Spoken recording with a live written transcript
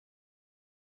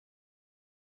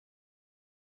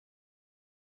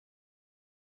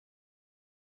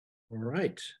All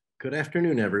right. Good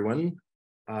afternoon, everyone.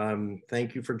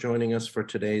 Thank you for joining us for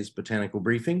today's Botanical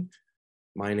Briefing.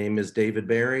 My name is David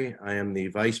Barry. I am the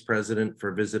Vice President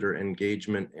for Visitor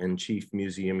Engagement and Chief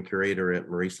Museum Curator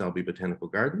at Selby Botanical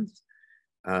Gardens.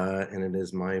 And it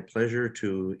is my pleasure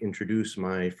to introduce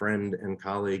my friend and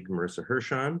colleague, Marissa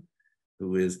Hershon,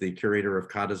 who is the Curator of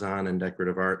Ca and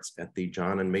Decorative Arts at the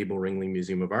John and Mable Ringling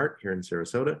Museum of Art here in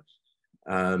Sarasota.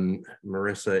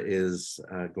 Marissa is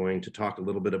going to talk a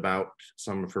little bit about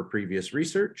some of her previous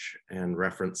research and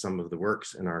reference some of the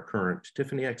works in our current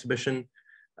Tiffany exhibition.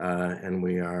 And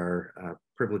we are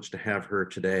privileged to have her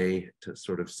today to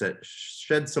sort of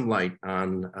shed some light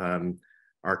on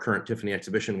our current Tiffany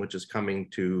exhibition, which is coming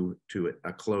to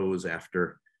a close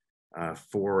after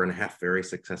 4.5 very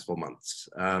successful months.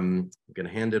 I'm going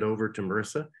to hand it over to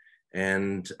Marissa.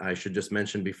 And I should just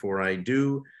mention before I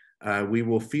do, we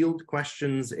will field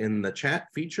questions in the chat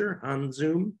feature on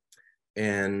Zoom,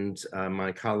 and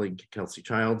my colleague Kelsey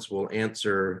Childs will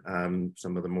answer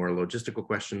some of the more logistical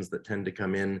questions that tend to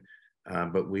come in,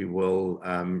 but we will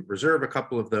reserve a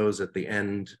couple of those at the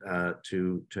end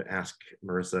to ask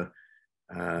Marissa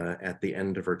at the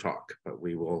end of her talk. But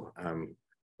we will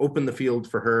open the field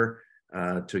for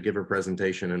her to give her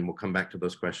presentation, and we'll come back to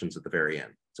those questions at the very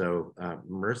end. So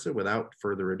Marissa, without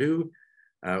further ado,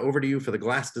 over to you for the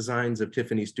glass designs of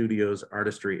Tiffany Studios,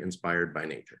 artistry inspired by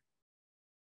nature.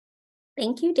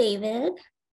 Thank you, David.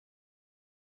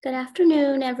 Good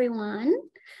afternoon, everyone.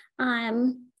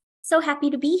 I'm so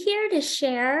happy to be here to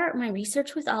share my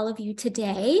research with all of you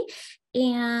today.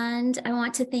 And I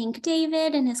want to thank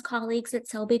David and his colleagues at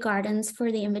Selby Gardens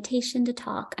for the invitation to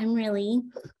talk. I'm really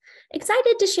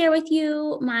excited to share with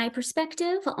you my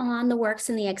perspective on the works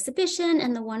in the exhibition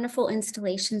and the wonderful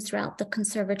installations throughout the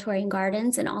conservatory and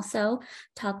gardens, and also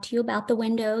talk to you about the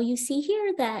window you see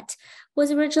here that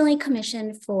was originally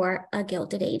commissioned for a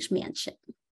Gilded Age mansion.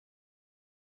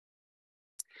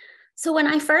 So when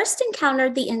I first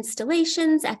encountered the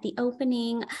installations at the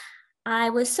opening,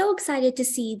 I was so excited to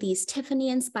see these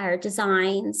Tiffany-inspired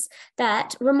designs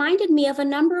that reminded me of a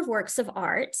number of works of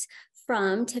art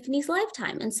from Tiffany's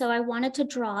lifetime. And so I wanted to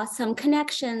draw some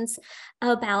connections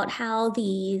about how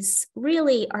these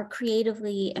really are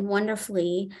creatively and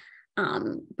wonderfully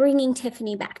bringing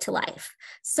Tiffany back to life.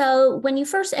 So when you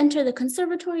first enter the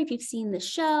conservatory, if you've seen the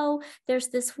show, there's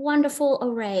this wonderful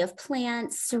array of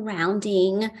plants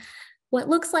surrounding what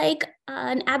looks like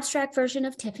an abstract version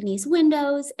of Tiffany's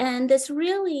windows. And this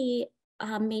really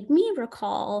made me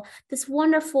recall this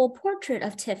wonderful portrait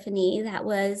of Tiffany that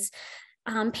was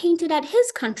painted at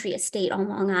his country estate on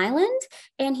Long Island.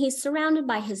 And he's surrounded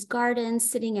by his gardens,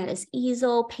 sitting at his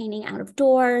easel, painting out of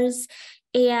doors.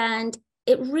 And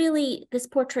this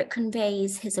portrait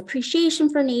conveys his appreciation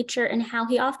for nature and how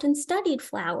he often studied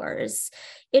flowers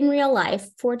in real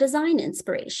life for design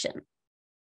inspiration.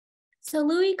 So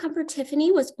Louis Comfort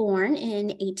Tiffany was born in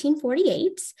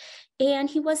 1848, and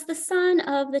he was the son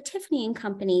of the Tiffany &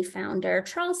 Company founder,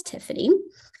 Charles Tiffany.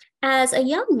 As a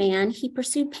young man, he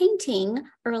pursued painting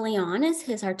early on as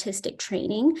his artistic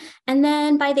training, and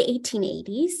then by the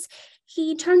 1880s,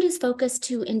 he turned his focus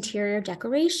to interior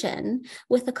decoration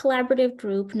with a collaborative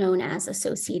group known as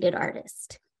Associated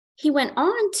Artists. He went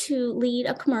on to lead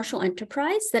a commercial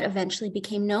enterprise that eventually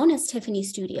became known as Tiffany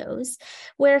Studios,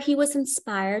 where he was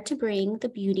inspired to bring the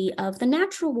beauty of the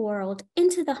natural world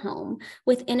into the home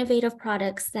with innovative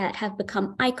products that have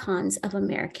become icons of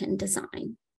American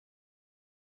design.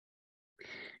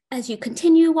 As you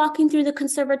continue walking through the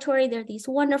conservatory, there are these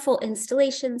wonderful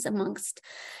installations amongst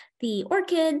the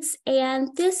orchids,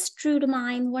 and this drew to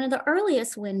mind one of the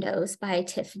earliest windows by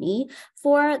Tiffany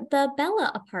for the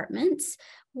Bella Apartments,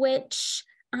 which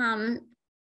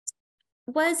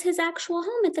was his actual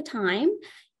home at the time.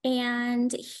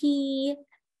 And he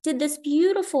did this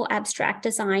beautiful abstract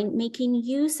design, making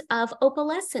use of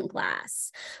opalescent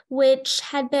glass, which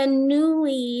had been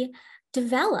newly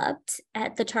developed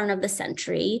at the turn of the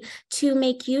century to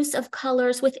make use of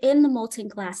colors within the molten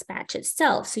glass batch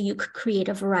itself. So you could create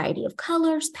a variety of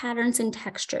colors, patterns, and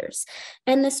textures.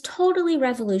 And this totally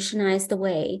revolutionized the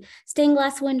way stained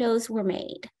glass windows were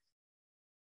made.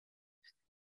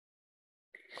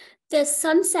 This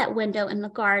sunset window in the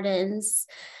gardens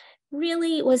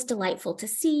really was delightful to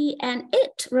see, and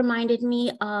it reminded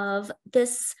me of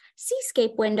this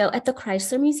seascape window at the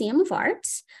Chrysler Museum of Art,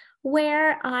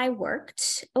 where I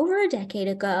worked over a decade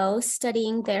ago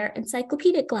studying their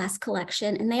encyclopedic glass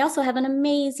collection, and they also have an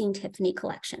amazing Tiffany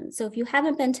collection. So if you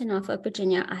haven't been to Norfolk,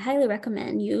 Virginia, I highly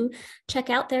recommend you check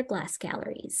out their glass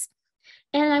galleries.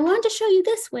 And I wanted to show you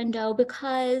this window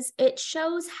because it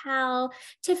shows how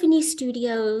Tiffany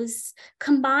Studios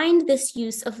combined this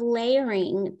use of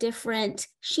layering different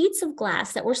sheets of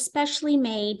glass that were specially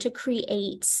made to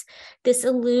create this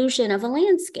illusion of a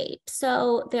landscape.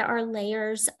 So there are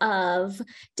layers of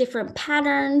different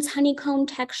patterns, honeycomb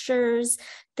textures.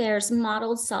 There's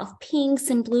mottled soft pinks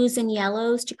and blues and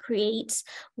yellows to create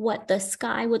what the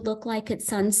sky would look like at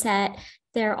sunset.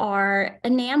 There are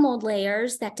enameled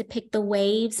layers that depict the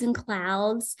waves and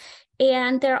clouds.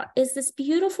 And there is this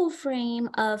beautiful frame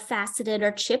of faceted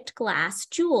or chipped glass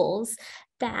jewels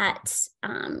that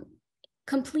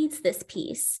completes this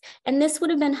piece. And this would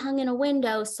have been hung in a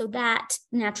window so that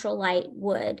natural light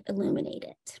would illuminate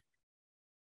it.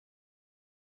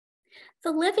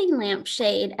 The living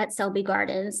lampshade at Selby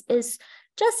Gardens is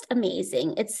just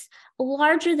amazing. It's a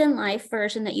larger than life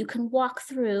version that you can walk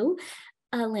through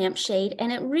a lampshade, and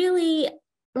it really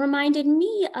reminded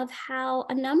me of how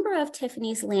a number of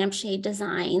Tiffany's lampshade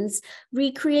designs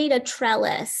recreate a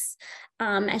trellis,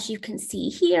 as you can see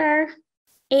here.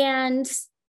 And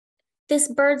this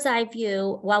bird's eye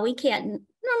view, while we can't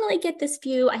normally get this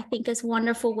view, I think is a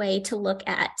wonderful way to look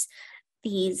at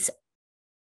these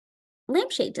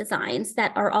lampshade designs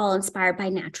that are all inspired by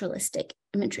naturalistic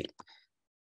imagery.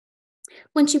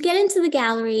 Once you get into the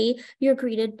gallery, you're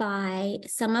greeted by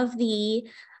some of the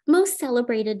most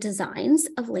celebrated designs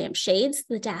of lampshades.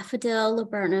 The daffodil,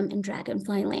 laburnum, and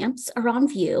dragonfly lamps are on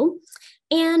view.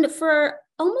 And for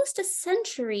almost a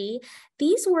century,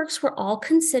 these works were all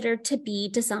considered to be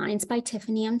designs by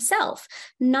Tiffany himself.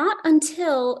 Not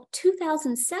until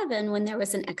 2007, when there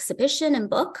was an exhibition and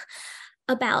book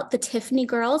about the Tiffany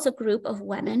Girls, a group of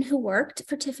women who worked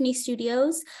for Tiffany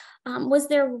Studios, was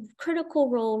their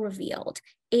critical role revealed.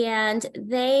 And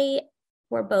they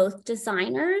were both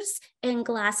designers and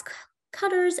glass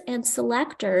cutters and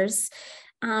selectors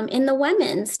in the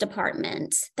women's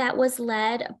department that was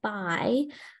led by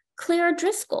Clara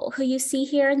Driscoll, who you see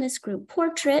here in this group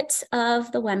portrait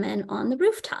of the women on the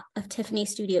rooftop of Tiffany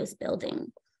Studios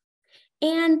building.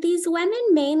 And these women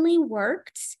mainly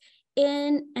worked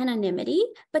in anonymity,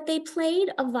 but they played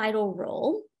a vital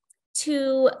role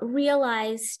to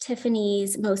realize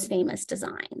Tiffany's most famous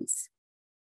designs.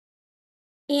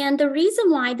 And the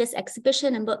reason why this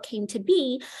exhibition and book came to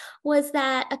be was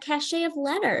that a cache of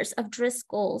letters of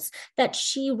Driscoll's that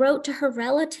she wrote to her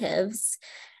relatives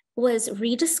was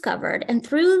rediscovered. And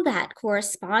through that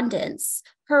correspondence,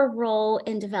 her role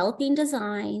in developing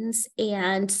designs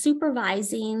and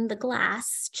supervising the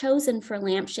glass chosen for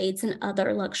lampshades and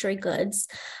other luxury goods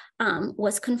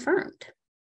was confirmed.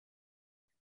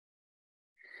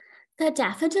 The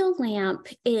daffodil lamp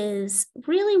is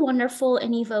really wonderful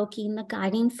in evoking the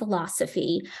guiding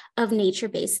philosophy of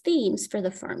nature-based themes for the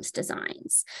firm's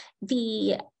designs.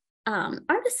 The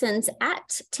artisans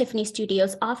at Tiffany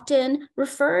Studios often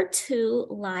refer to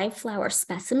live flower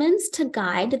specimens to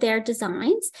guide their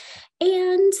designs,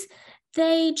 and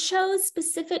they chose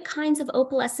specific kinds of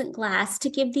opalescent glass to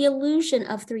give the illusion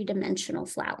of three-dimensional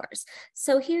flowers.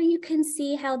 So here you can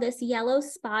see how this yellow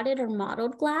spotted or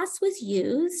mottled glass was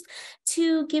used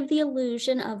to give the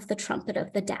illusion of the trumpet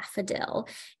of the daffodil.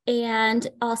 And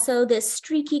also this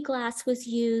streaky glass was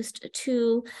used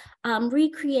to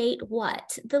recreate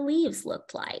what the leaves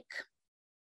looked like.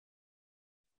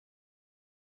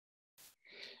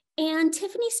 And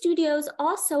Tiffany Studios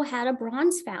also had a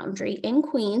bronze foundry in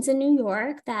Queens in New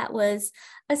York that was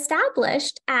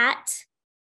established at,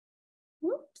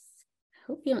 whoops, I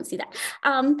hope you don't see that,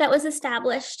 that was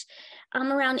established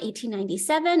around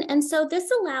 1897. And so this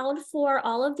allowed for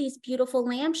all of these beautiful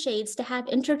lampshades to have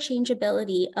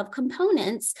interchangeability of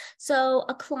components. So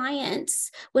a client,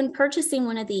 when purchasing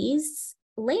one of these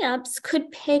lamps,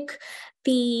 could pick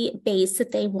the base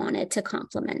that they wanted to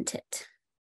complement it.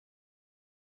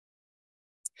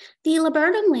 The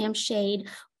laburnum lampshade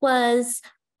was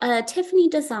a Tiffany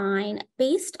design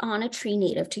based on a tree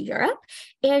native to Europe,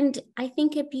 and I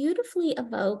think it beautifully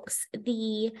evokes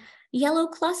the yellow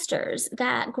clusters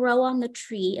that grow on the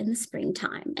tree in the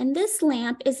springtime. And this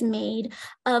lamp is made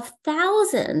of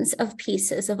thousands of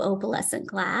pieces of opalescent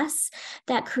glass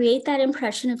that create that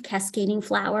impression of cascading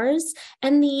flowers.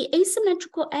 And the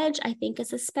asymmetrical edge, I think,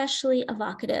 is especially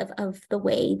evocative of the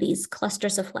way these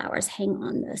clusters of flowers hang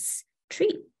on this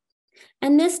tree.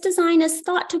 And this design is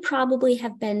thought to probably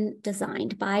have been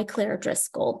designed by Clara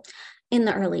Driscoll in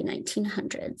the early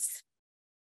 1900s.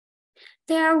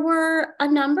 There were a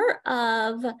number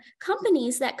of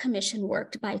companies that commissioned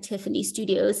work by Tiffany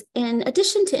Studios in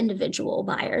addition to individual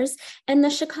buyers, and the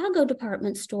Chicago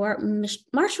department store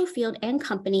Marshall Field and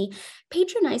Company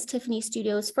patronized Tiffany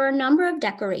Studios for a number of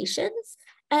decorations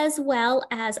as well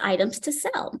as items to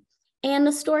sell. And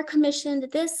the store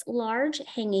commissioned this large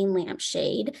hanging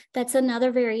lampshade that's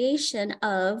another variation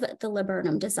of the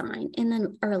laburnum design in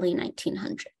the early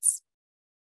 1900s.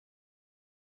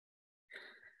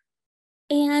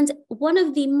 And one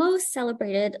of the most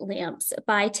celebrated lamps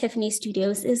by Tiffany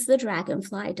Studios is the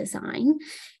dragonfly design.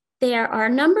 There are a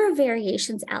number of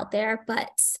variations out there, but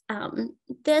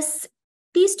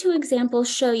these two examples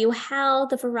show you how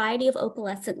the variety of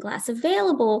opalescent glass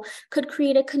available could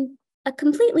create a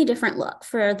completely different look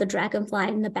for the dragonfly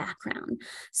in the background.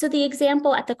 So the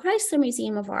example at the Chrysler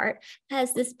Museum of Art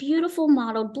has this beautiful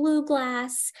mottled blue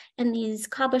glass and these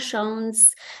cabochons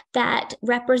that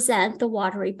represent the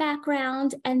watery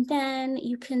background. And then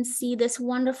you can see this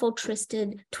wonderful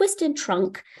twisted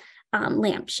trunk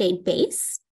lampshade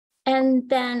base. And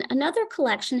then another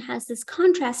collection has this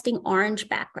contrasting orange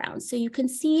background. So you can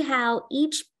see how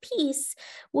each piece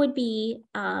would be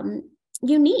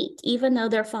unique, even though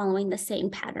they're following the same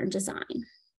pattern design.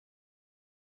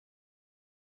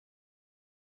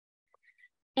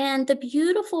 And the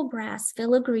beautiful brass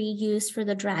filigree used for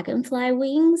the dragonfly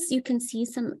wings, you can see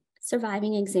some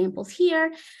surviving examples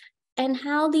here, and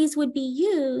how these would be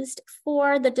used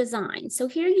for the design. So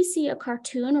here you see a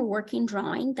cartoon or working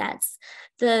drawing that's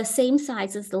the same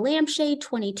size as the lampshade,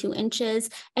 22 inches.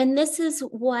 And this is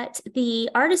what the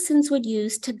artisans would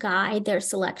use to guide their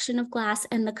selection of glass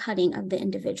and the cutting of the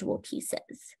individual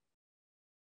pieces.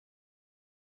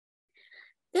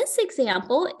 This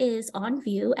example is on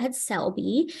view at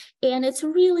Selby, and it's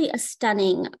really a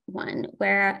stunning one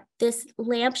where this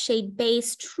lampshade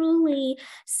base truly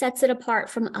sets it apart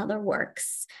from other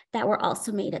works that were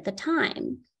also made at the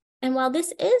time. And while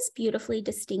this is beautifully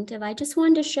distinctive, I just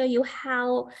wanted to show you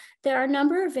how there are a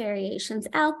number of variations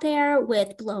out there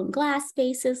with blown glass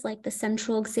bases like the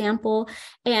central example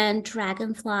and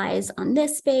dragonflies on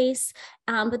this base,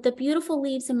 but the beautiful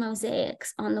leaves and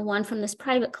mosaics on the one from this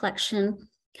private collection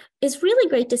is really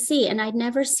great to see, and I'd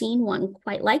never seen one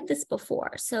quite like this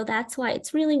before. So that's why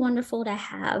it's really wonderful to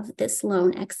have this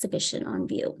lone exhibition on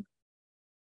view.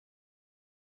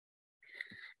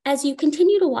 As you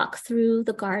continue to walk through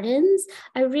the gardens,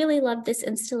 I really love this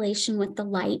installation with the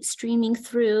light streaming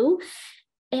through.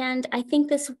 And I think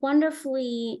this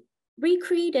wonderfully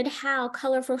recreated how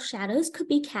colorful shadows could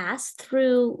be cast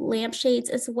through lampshades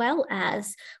as well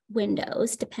as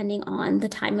windows, depending on the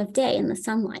time of day and the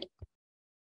sunlight.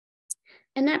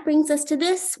 And that brings us to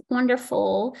this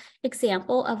wonderful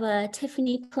example of a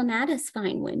Tiffany clematis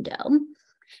vine window.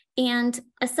 And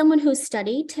as someone who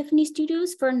studied Tiffany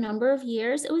Studios for a number of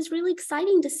years, it was really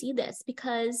exciting to see this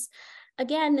because,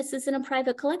 again, this isn't a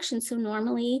private collection, so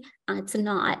normally it's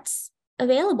not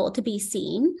available to be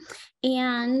seen.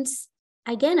 And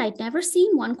again, I'd never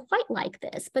seen one quite like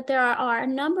this, but there are a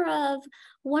number of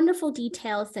wonderful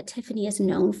details that Tiffany is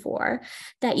known for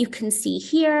that you can see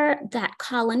here. That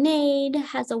colonnade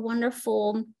has a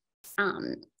wonderful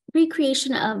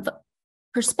recreation of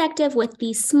perspective with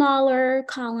these smaller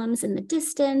columns in the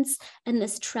distance and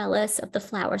this trellis of the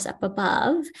flowers up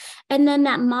above. And then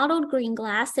that mottled green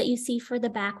glass that you see for the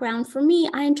background, for me,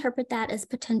 I interpret that as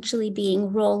potentially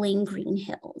being rolling green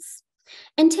hills.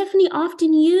 And Tiffany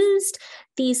often used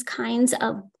these kinds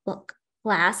of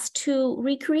glass to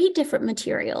recreate different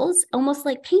materials, almost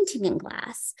like painting in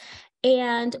glass.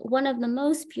 And one of the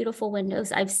most beautiful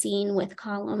windows I've seen with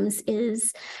columns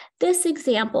is this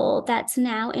example that's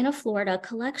now in a Florida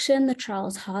collection, the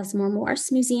Charles Hosmer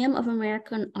Morse Museum of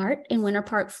American Art in Winter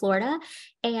Park, Florida.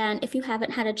 And if you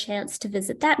haven't had a chance to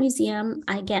visit that museum,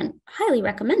 I again highly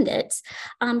recommend it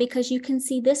because you can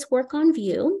see this work on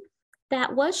view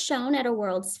that was shown at a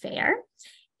World's Fair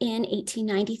in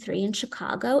 1893 in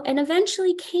Chicago and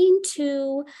eventually came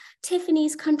to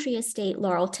Tiffany's country estate,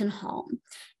 Laurelton Hall.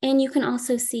 And you can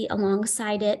also see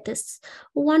alongside it this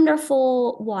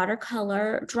wonderful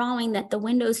watercolor drawing that the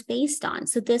window's based on.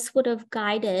 So this would have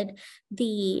guided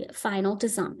the final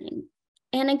design.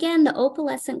 And again, the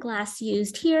opalescent glass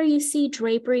used here, you see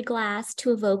drapery glass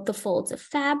to evoke the folds of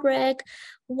fabric,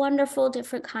 wonderful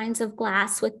different kinds of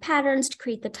glass with patterns to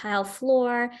create the tile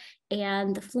floor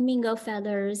and the flamingo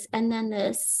feathers, and then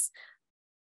this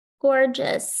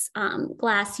gorgeous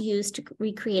glass used to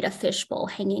recreate a fishbowl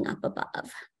hanging up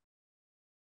above.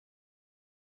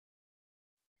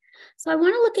 So I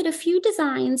want to look at a few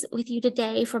designs with you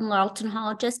today from Laurelton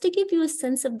Hall, just to give you a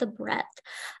sense of the breadth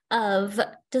of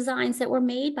designs that were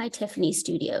made by Tiffany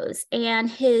Studios. And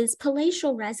his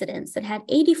palatial residence that had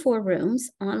 84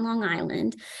 rooms on Long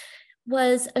Island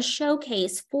was a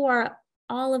showcase for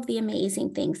all of the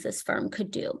amazing things this firm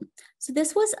could do. So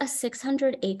this was a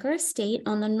 600-acre estate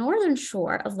on the northern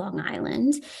shore of Long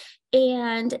Island.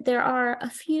 And there are a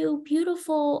few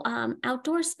beautiful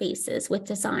outdoor spaces with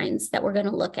designs that we're going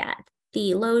to look at,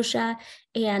 the loggia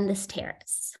and this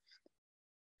terrace.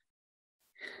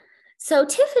 So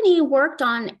Tiffany worked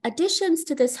on additions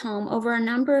to this home over a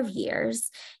number of years,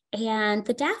 and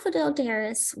the daffodil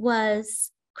terrace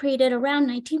was created around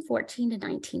 1914 to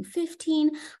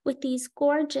 1915 with these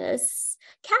gorgeous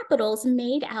capitals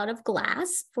made out of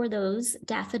glass for those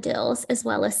daffodils, as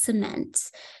well as cement.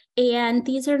 And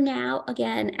these are now,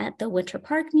 again, at the Winter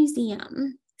Park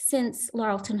Museum, since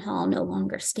Laurelton Hall no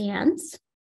longer stands.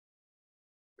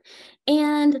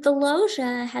 And the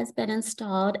loggia has been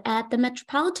installed at the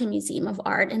Metropolitan Museum of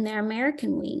Art in their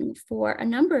American wing for a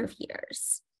number of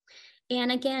years.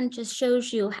 And again, just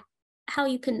shows you how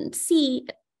you can see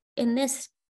in this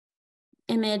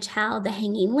image how the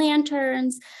hanging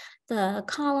lanterns, the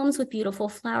columns with beautiful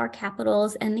flower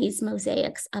capitals, and these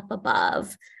mosaics up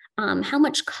above, how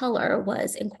much color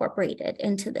was incorporated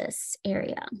into this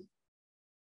area.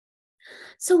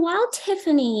 So while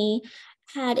Tiffany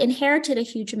had inherited a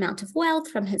huge amount of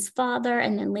wealth from his father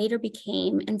and then later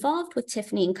became involved with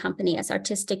Tiffany and Company as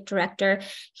artistic director,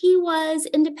 he was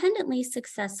independently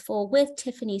successful with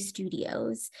Tiffany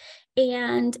Studios.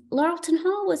 And Laurelton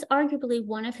Hall was arguably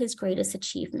one of his greatest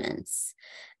achievements,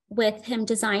 with him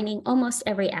designing almost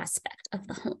every aspect of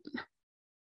the home.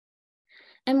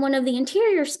 And one of the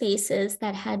interior spaces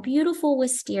that had beautiful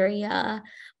wisteria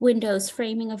windows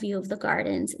framing a view of the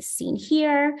gardens is seen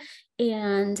here.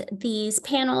 And these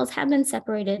panels have been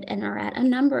separated and are at a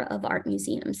number of art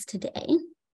museums today.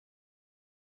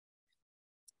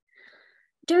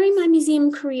 During my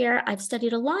museum career, I've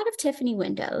studied a lot of Tiffany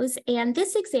windows, and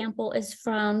this example is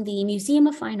from the Museum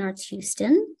of Fine Arts,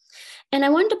 Houston. And I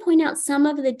wanted to point out some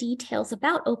of the details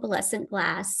about opalescent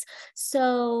glass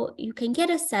so you can get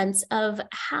a sense of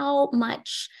how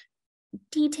much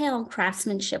detail and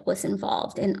craftsmanship was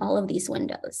involved in all of these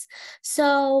windows.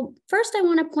 So first, I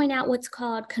want to point out what's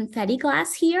called confetti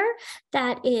glass here.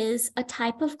 That is a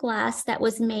type of glass that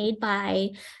was made by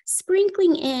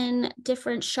sprinkling in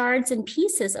different shards and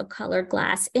pieces of colored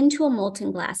glass into a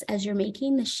molten glass as you're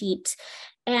making the sheet.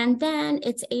 And then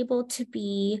it's able to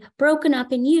be broken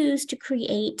up and used to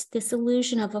create this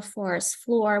illusion of a forest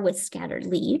floor with scattered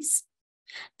leaves.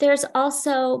 There's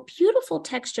also beautiful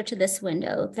texture to this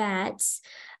window that,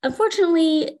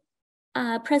 unfortunately,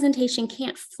 presentation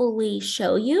can't fully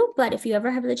show you, but if you ever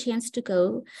have the chance to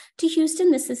go to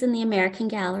Houston, this is in the American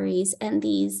galleries, and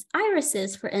these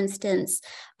irises, for instance,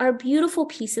 are beautiful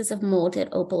pieces of molded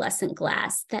opalescent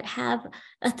glass that have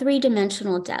a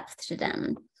three-dimensional depth to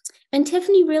them. And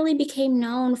Tiffany really became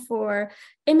known for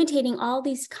imitating all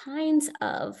these kinds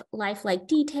of lifelike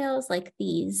details, like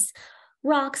these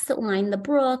rocks that line the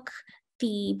brook,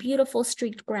 the beautiful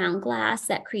streaked ground glass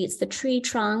that creates the tree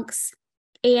trunks,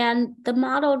 and the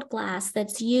mottled glass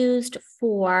that's used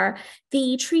for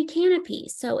the tree canopy.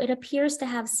 So it appears to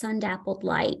have sun-dappled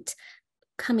light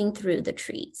coming through the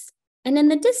trees. And in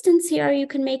the distance here, you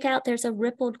can make out there's a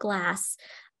rippled glass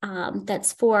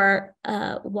that's for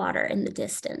water in the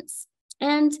distance.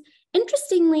 And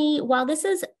interestingly, while this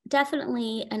is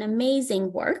definitely an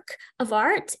amazing work of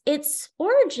art, its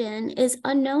origin is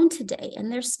unknown today,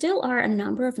 and there still are a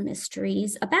number of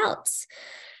mysteries about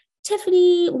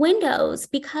Tiffany windows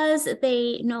because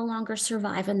they no longer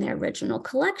survive in their original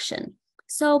collection.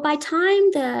 So by time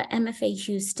the MFA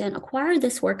Houston acquired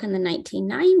this work in the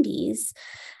 1990s,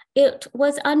 it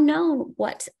was unknown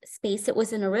what space it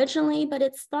was in originally, but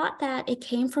it's thought that it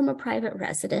came from a private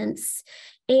residence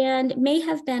and may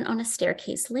have been on a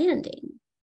staircase landing.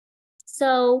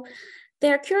 So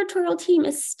their curatorial team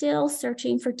is still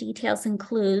searching for details and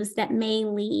clues that may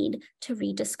lead to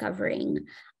rediscovering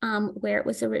where it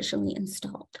was originally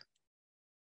installed.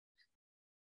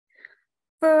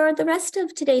 For the rest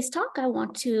of today's talk, I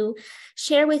want to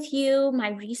share with you my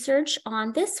research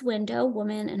on this window,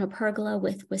 Woman in a Pergola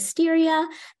with Wisteria,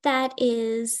 that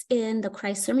is in the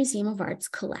Chrysler Museum of Art's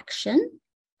collection.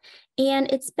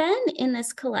 And it's been in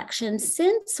this collection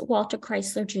since Walter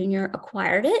Chrysler Jr.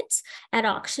 acquired it at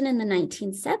auction in the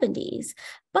 1970s.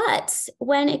 But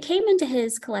when it came into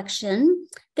his collection,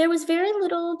 there was very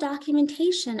little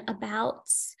documentation about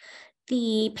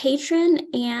the patron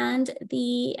and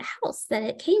the house that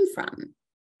it came from.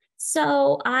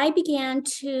 So I began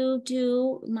to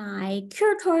do my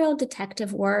curatorial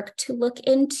detective work to look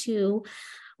into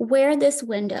where this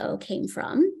window came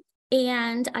from.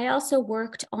 And I also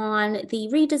worked on the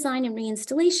redesign and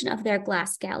reinstallation of their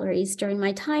glass galleries during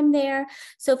my time there.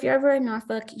 So if you're ever in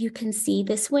Norfolk, you can see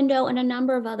this window and a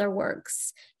number of other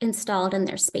works installed in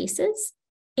their spaces.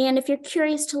 And if you're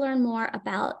curious to learn more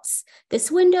about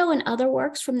this window and other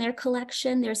works from their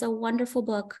collection, there's a wonderful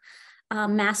book,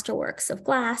 Masterworks of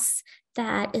Glass,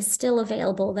 that is still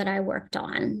available that I worked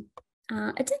on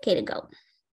a decade ago.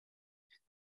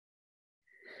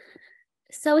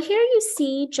 So here you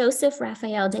see Joseph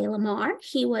Raphael de la Mare.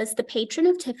 He was the patron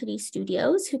of Tiffany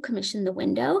Studios who commissioned the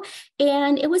window,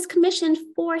 and it was commissioned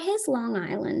for his Long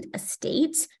Island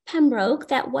estate, Pembroke,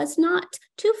 that was not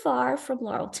too far from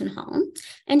Laurelton Hall.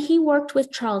 And he worked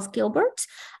with Charles Gilbert,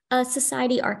 a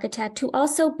society architect who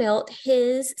also built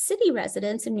his city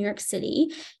residence in New York City.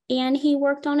 And he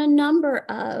worked on a number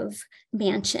of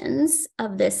mansions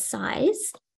of this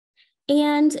size.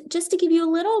 And just to give you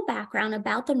a little background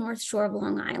about the North Shore of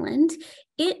Long Island,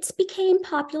 it became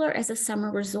popular as a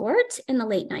summer resort in the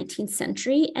late 19th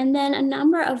century. And then a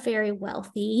number of very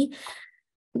wealthy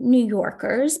New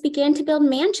Yorkers began to build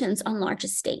mansions on large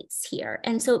estates here.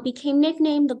 And so it became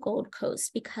nicknamed the Gold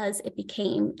Coast because it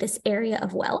became this area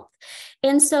of wealth.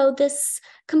 And so this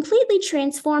completely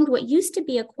transformed what used to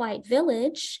be a quiet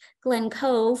village, Glen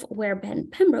Cove, where Ben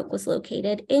Pembroke was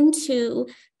located, into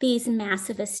these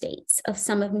massive estates of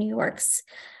some of New York's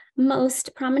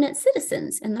most prominent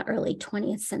citizens in the early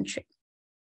 20th century.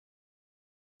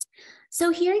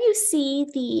 So here you see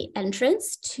the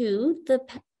entrance to the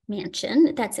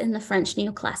mansion that's in the French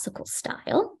neoclassical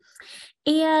style.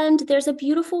 And there's a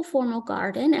beautiful formal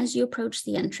garden as you approach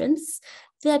the entrance.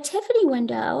 The Tiffany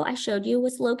window I showed you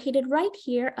was located right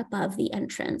here above the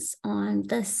entrance on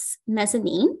this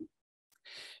mezzanine.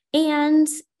 And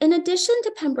in addition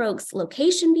to Pembroke's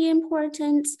location being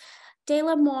important, de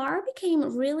la Mare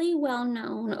became really well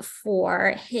known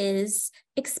for his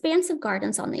expansive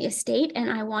gardens on the estate.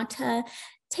 And I want to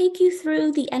take you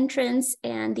through the entrance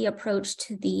and the approach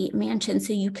to the mansion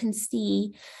so you can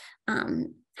see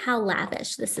how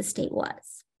lavish this estate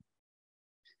was.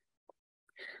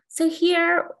 So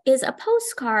here is a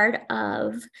postcard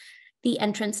of the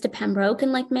entrance to Pembroke,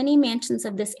 and like many mansions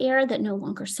of this era that no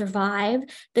longer survive,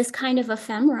 this kind of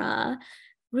ephemera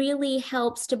really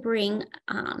helps to bring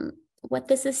what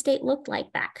this estate looked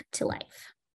like back to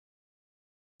life.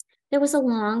 There was a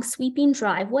long sweeping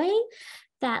driveway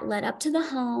that led up to the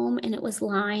home, and it was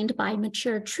lined by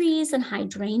mature trees and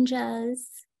hydrangeas.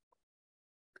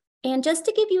 And just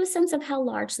to give you a sense of how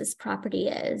large this property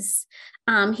is,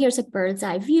 here's a bird's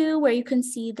eye view where you can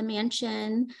see the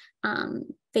mansion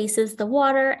faces the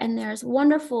water, and there's a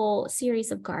wonderful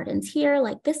series of gardens here,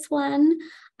 like this one,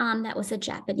 that was a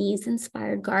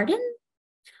Japanese-inspired garden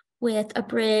with a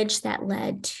bridge that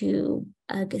led to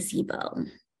a gazebo.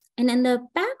 And in the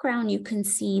background, you can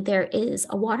see there is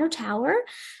a water tower,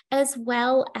 as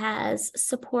well as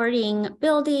supporting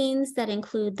buildings that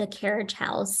include the carriage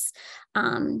house,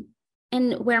 and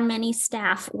where many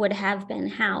staff would have been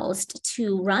housed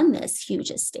to run this huge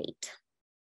estate.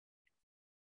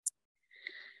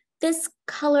 This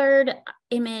colored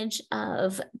image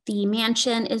of the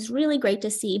mansion is really great to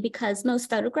see because most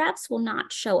photographs will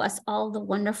not show us all the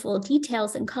wonderful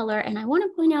details in color. And I want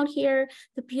to point out here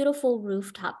the beautiful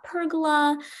rooftop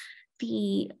pergola,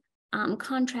 the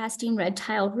contrasting red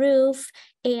tiled roof,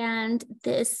 and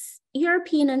this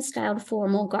European and styled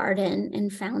formal garden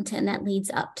and fountain that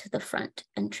leads up to the front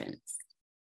entrance.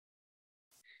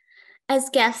 As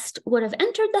guests would have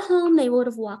entered the home, they would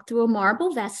have walked through a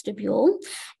marble vestibule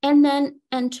and then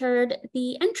entered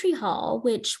the entry hall,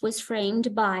 which was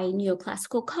framed by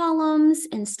neoclassical columns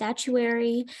and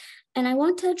statuary. And I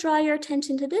want to draw your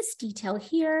attention to this detail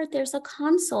here. There's a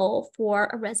console for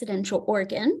a residential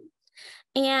organ.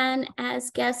 And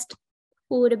as guests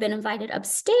who would have been invited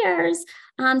upstairs,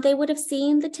 they would have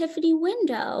seen the Tiffany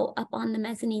window up on the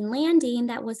mezzanine landing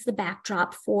that was the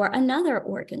backdrop for another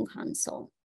organ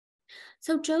console.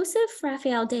 So Joseph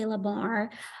Raphael de la Mare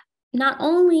not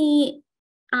only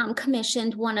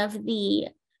commissioned one of the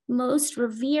most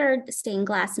revered stained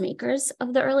glass makers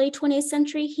of the early 20th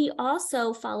century, he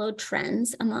also followed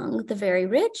trends among the very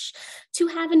rich to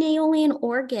have an Aeolian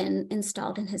organ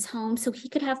installed in his home so he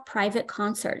could have private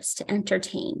concerts to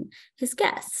entertain his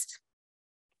guests.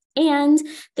 And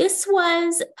this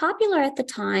was popular at the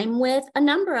time with a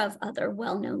number of other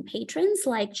well-known patrons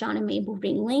like John and Mable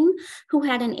Ringling, who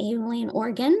had an Aeolian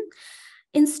organ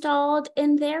installed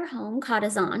in their home,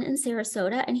 Cottazon in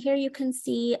Sarasota. And here you can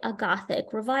see a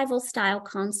Gothic revival style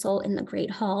console in the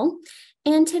Great Hall.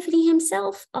 And Tiffany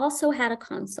himself also had a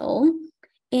console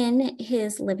in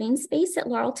his living space at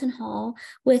Laurelton Hall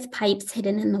with pipes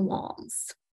hidden in the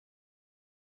walls.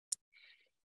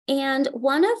 And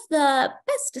one of the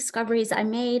best discoveries I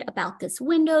made about this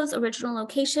window's original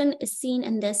location is seen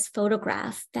in this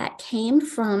photograph that came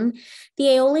from the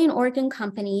Aeolian Organ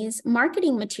Company's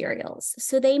marketing materials.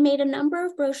 So they made a number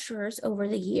of brochures over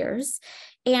the years,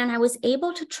 and I was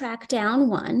able to track down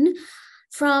one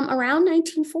from around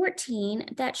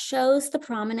 1914 that shows the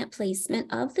prominent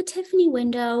placement of the Tiffany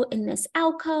window in this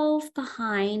alcove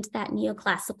behind that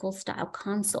neoclassical style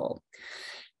console.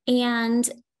 And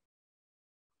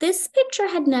this picture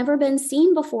had never been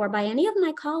seen before by any of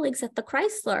my colleagues at the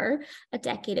Chrysler a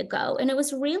decade ago, and it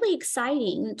was really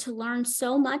exciting to learn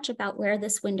so much about where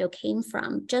this window came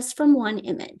from, just from one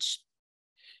image.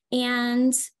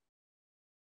 And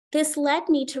this led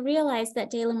me to realize that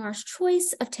De la Mare's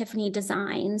choice of Tiffany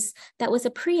designs, that was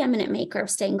a preeminent maker of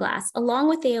stained glass, along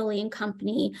with the Aeolian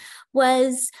Company,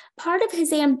 was part of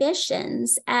his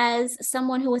ambitions as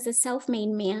someone who was a self-made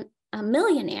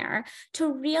millionaire to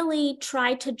really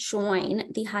try to join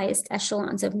the highest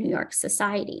echelons of New York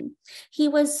society. He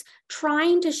was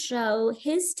trying to show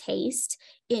his taste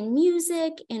in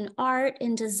music, in art,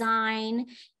 in design,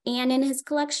 and in his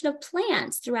collection of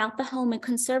plants throughout the home and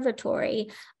conservatory,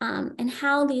 and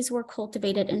how these were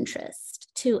cultivated interest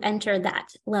to enter that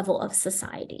level of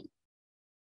society.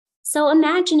 So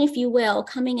imagine, if you will,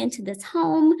 coming into this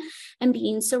home and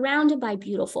being surrounded by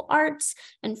beautiful arts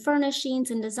and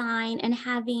furnishings and design, and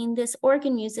having this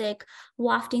organ music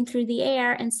wafting through the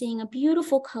air and seeing a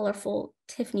beautiful, colorful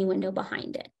Tiffany window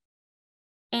behind it.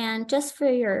 And just for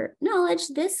your knowledge,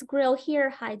 this grill here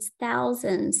hides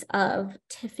thousands of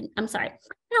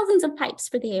pipes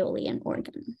for the Aeolian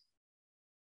organ.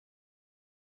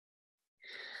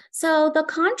 So the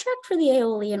contract for the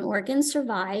Aeolian organ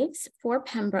survives for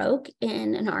Pembroke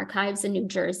in an archives in New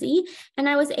Jersey, and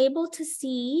I was able to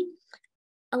see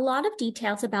a lot of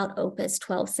details about Opus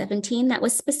 1217 that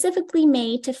was specifically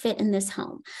made to fit in this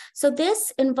home. So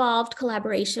this involved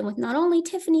collaboration with not only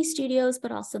Tiffany Studios,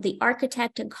 but also the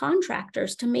architect and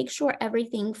contractors to make sure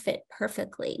everything fit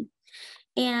perfectly.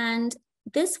 And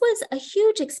this was a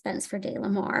huge expense for De la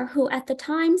Mare, who at the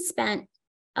time spent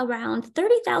around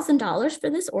 $30,000 for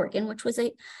this organ, which was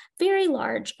a very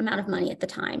large amount of money at the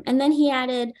time. And then he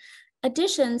added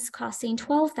additions costing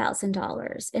 $12,000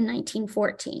 in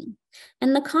 1914.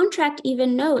 And the contract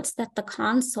even notes that the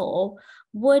console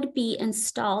would be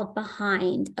installed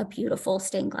behind a beautiful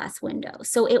stained glass window.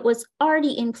 So it was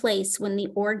already in place when the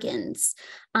organ's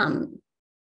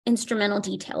instrumental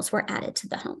details were added to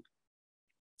the home.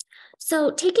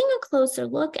 So taking a closer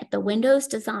look at the window's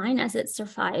design as it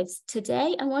survives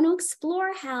today, I want to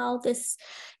explore how this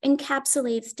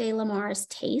encapsulates De la Mare's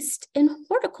taste in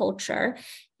horticulture.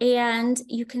 And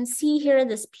you can see here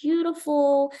this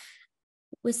beautiful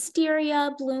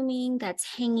wisteria blooming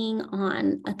that's hanging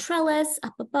on a trellis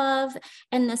up above,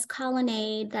 and this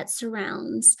colonnade that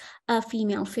surrounds a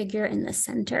female figure in the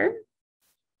center.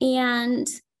 And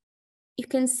you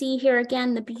can see here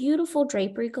again the beautiful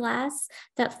drapery glass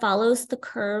that follows the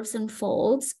curves and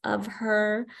folds of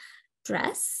her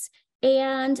dress.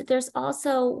 And there's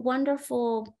also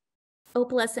wonderful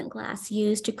opalescent glass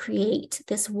used to create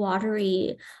this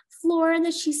watery floor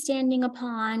that she's standing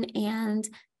upon and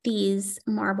these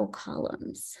marble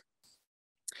columns.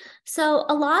 So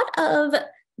a lot of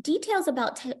details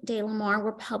about De la Mare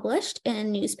were published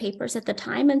in newspapers at the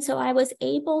time. And so I was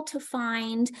able to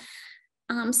find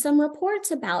some reports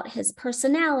about his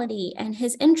personality and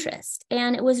his interest.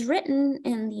 And it was written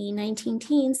in the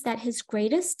 19-teens that his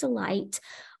greatest delight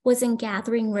was in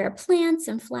gathering rare plants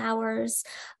and flowers,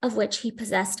 of which he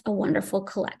possessed a wonderful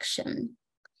collection.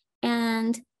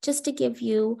 And just to give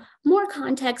you more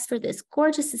context for this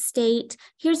gorgeous estate,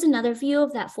 here's another view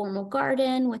of that formal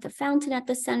garden with a fountain at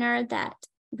the center that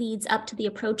leads up to the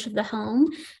approach of the home.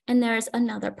 And there's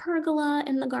another pergola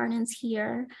in the gardens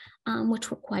here, which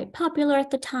were quite popular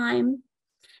at the time.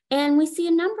 And we see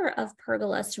a number of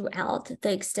pergolas throughout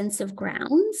the extensive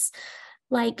grounds,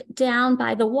 like down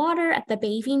by the water at the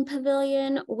bathing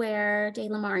pavilion, where De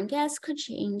la Mare and guests could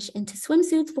change into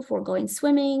swimsuits before going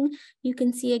swimming. You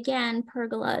can see again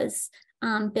pergolas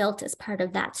built as part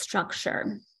of that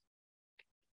structure.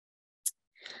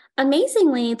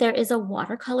 Amazingly, there is a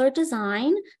watercolor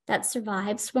design that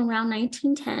survives from around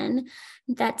 1910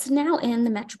 that's now in the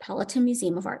Metropolitan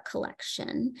Museum of Art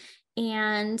collection.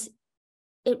 And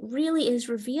it really is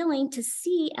revealing to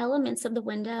see elements of the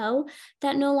window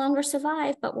that no longer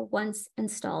survive, but were once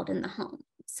installed in the home.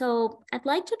 So I'd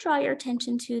like to draw your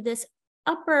attention to this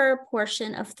upper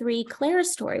portion of 3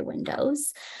 clerestory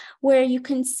windows, where you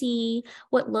can see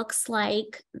what looks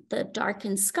like the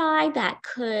darkened sky. That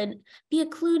could be a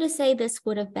clue to say this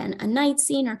would have been a night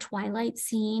scene or twilight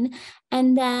scene.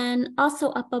 And then also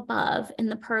up above in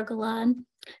the pergola,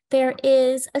 there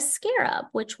is a scarab,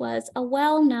 which was a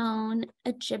well-known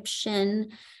Egyptian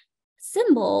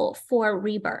symbol for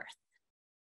rebirth.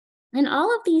 And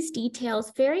all of these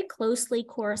details very closely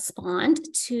correspond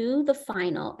to the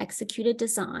final executed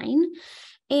design.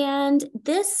 And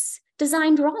this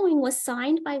design drawing was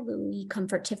signed by Louis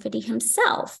Comfort Tiffany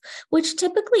himself, which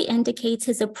typically indicates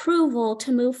his approval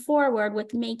to move forward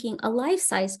with making a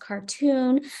life-size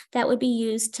cartoon that would be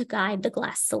used to guide the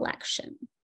glass selection.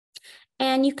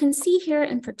 And you can see here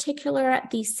in particular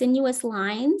these sinuous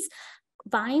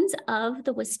vines of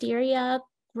the wisteria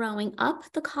growing up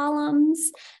the columns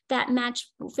that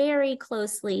match very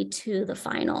closely to the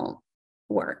final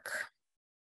work.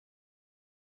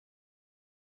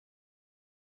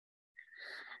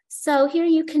 So here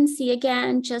you can see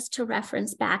again, just to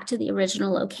reference back to the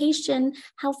original location,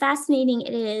 how fascinating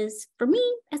it is for me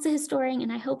as a historian,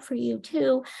 and I hope for you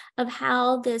too, of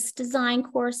how this design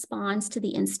corresponds to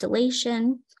the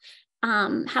installation.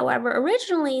 However,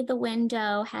 originally the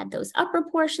window had those upper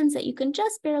portions that you can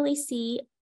just barely see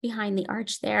behind the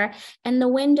arch there, and the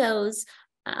windows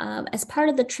as part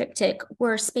of the triptych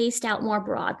were spaced out more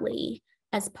broadly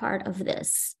as part of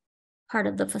this part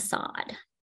of the facade.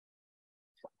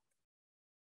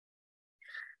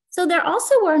 So there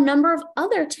also were a number of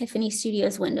other Tiffany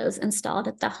Studios windows installed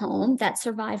at the home that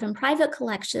survive in private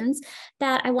collections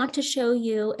that I want to show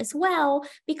you as well,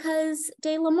 because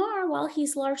de la Mare, while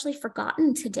he's largely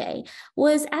forgotten today,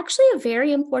 was actually a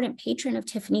very important patron of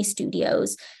Tiffany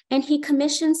Studios, and he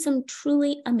commissioned some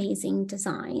truly amazing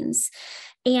designs.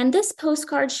 And this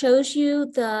postcard shows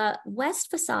you the west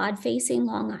facade facing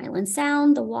Long Island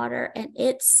Sound, the water, and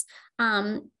its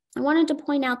I wanted to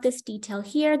point out this detail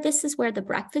here. This is where the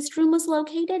breakfast room was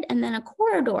located, and then a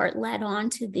corridor led on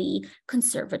to the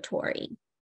conservatory.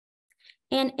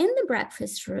 And in the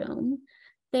breakfast room,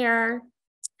 there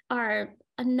are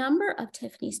a number of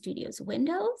Tiffany Studios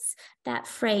windows that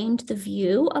framed the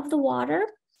view of the water,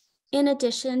 in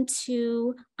addition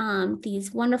to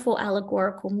these wonderful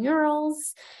allegorical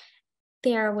murals.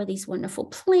 There were these wonderful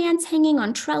plants hanging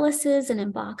on trellises and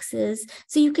in boxes.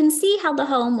 So you can see how the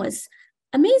home was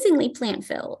amazingly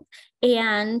plant-filled.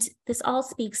 And this all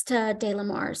speaks to de la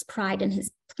Mare's pride in his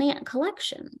plant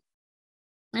collection.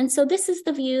 And so this is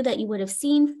the view that you would have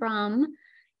seen from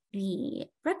the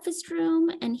breakfast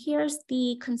room. And here's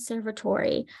the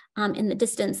conservatory in the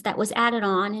distance that was added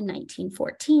on in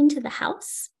 1914 to the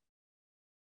house.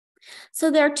 So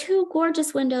there are 2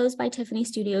 gorgeous windows by Tiffany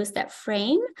Studios that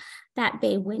frame that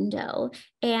bay window.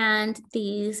 And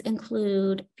these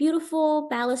include beautiful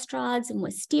balustrades and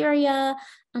wisteria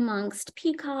amongst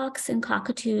peacocks and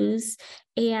cockatoos.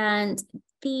 And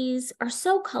these are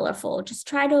so colorful. Just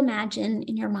try to imagine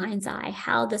in your mind's eye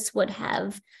how this would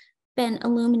have been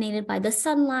illuminated by the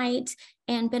sunlight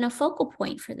and been a focal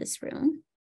point for this room.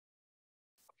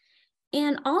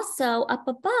 And also up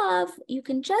above, you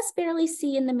can just barely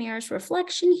see in the mirror's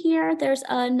reflection here, there's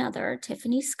another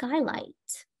Tiffany skylight.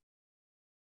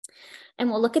 And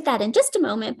we'll look at that in just a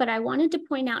moment, but I wanted to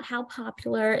point out how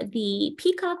popular the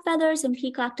peacock feathers and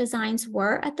peacock designs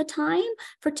were at the time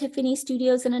for Tiffany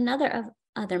Studios and another of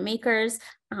other makers.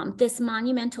 This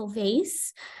monumental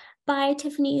vase by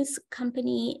Tiffany's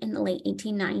company in the late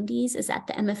 1890s is at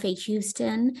the MFA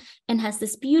Houston and has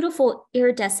this beautiful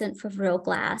iridescent Favril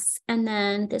glass. And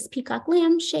then this peacock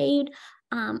lampshade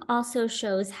also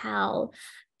shows how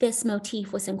this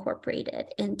motif was incorporated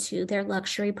into their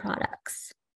luxury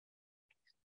products.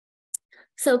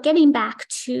 So getting back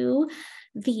to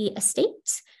the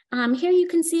estate, here you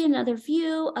can see another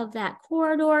view of that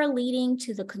corridor leading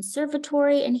to the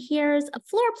conservatory. And here's a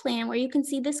floor plan where you can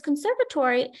see this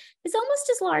conservatory is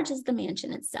almost as large as the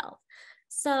mansion itself.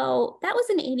 So that was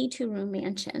an 82-room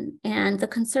mansion, and the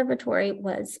conservatory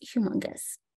was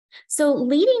humongous. So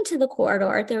leading to the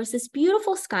corridor, there was this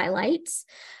beautiful skylight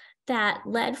that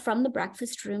led from the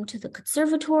breakfast room to the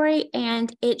conservatory,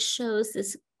 and it shows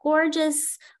this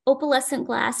gorgeous opalescent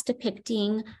glass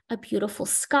depicting a beautiful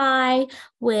sky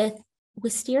with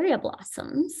wisteria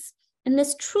blossoms. And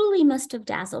this truly must have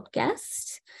dazzled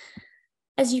guests.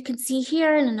 As you can see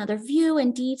here in another view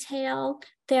in detail,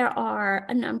 there are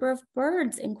a number of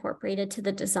birds incorporated to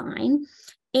the design.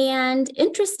 And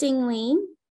interestingly,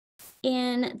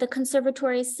 in the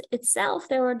conservatory itself,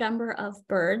 there were a number of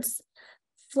birds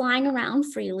flying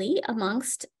around freely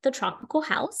amongst the tropical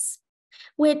house.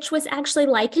 which was actually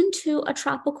likened to a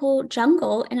tropical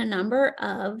jungle in a number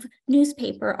of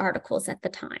newspaper articles at the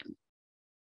time.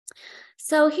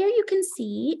 So here you can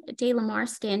see De la Mare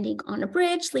standing on a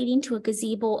bridge leading to a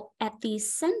gazebo at the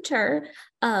center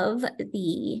of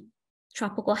the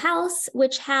tropical house,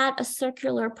 which had a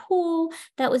circular pool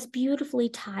that was beautifully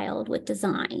tiled with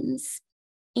designs.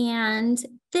 And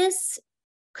this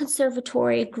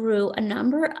conservatory grew a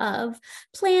number of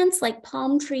plants like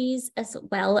palm trees, as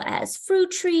well as fruit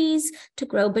trees to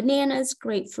grow bananas,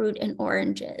 grapefruit, and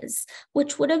oranges,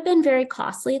 which would have been very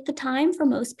costly at the time for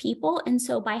most people. And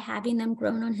so by having them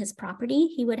grown on his property,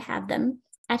 he would have them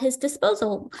at his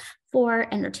disposal for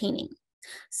entertaining.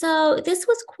 So this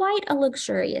was quite a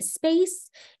luxurious space,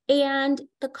 and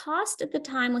the cost at the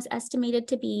time was estimated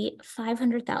to be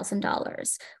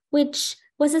 $500,000, which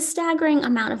was a staggering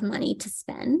amount of money to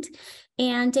spend.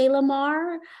 And De la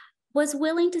Mare was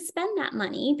willing to spend that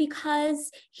money because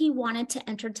he wanted to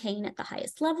entertain at the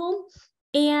highest level.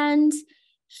 And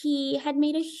he had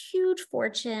made a huge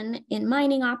fortune in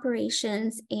mining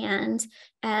operations and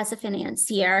as a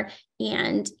financier,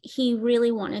 and he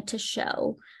really wanted to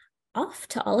show off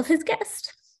to all of his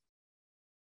guests.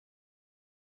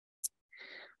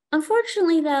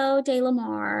 Unfortunately, though, De la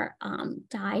Mare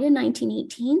died in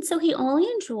 1918, so he only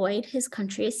enjoyed his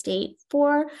country estate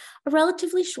for a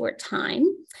relatively short time,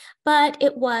 but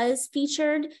it was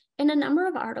featured in a number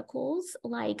of articles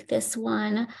like this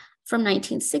one from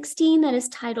 1916 that is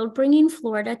titled Bringing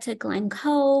Florida to Glen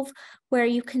Cove, where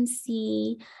you can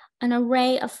see an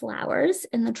array of flowers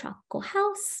in the tropical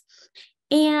house.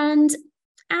 And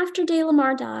after De la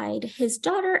Mare died, his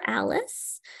daughter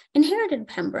Alice inherited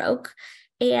Pembroke,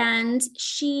 and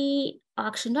she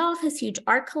auctioned off his huge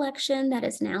art collection that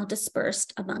is now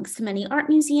dispersed amongst many art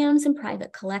museums and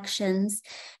private collections.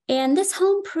 And this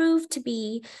home proved to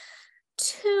be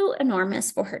too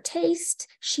enormous for her taste.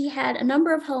 She had a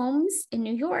number of homes in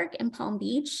New York and Palm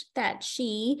Beach that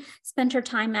she spent her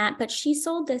time at, but she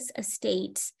sold this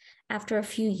estate after a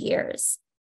few years.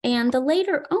 And the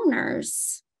later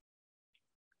owners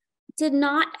did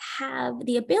not have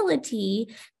the ability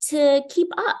to keep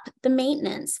up the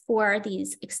maintenance for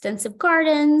these extensive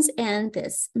gardens and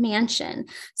this mansion.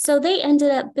 So they ended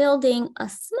up building a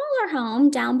smaller home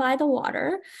down by the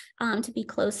water to be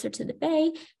closer to the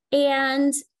bay.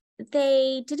 And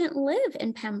they didn't live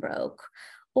in Pembroke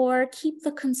or keep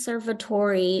the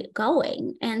conservatory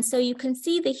going. And so you can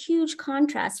see the huge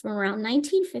contrast from around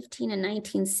 1915 and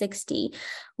 1960,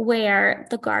 where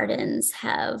the gardens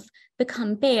have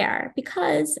become bare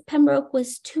because Pembroke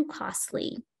was too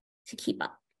costly to keep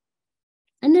up.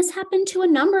 And this happened to a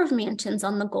number of mansions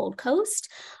on the Gold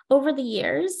Coast over the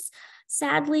years.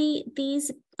 Sadly,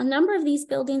 a number of these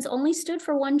buildings only stood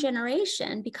for one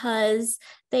generation because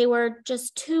they were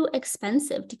just too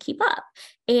expensive to keep up.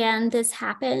 And this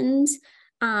happened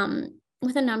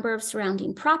with a number of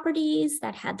surrounding properties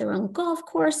that had their own golf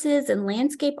courses and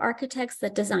landscape architects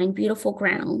that designed beautiful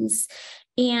grounds.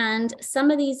 And some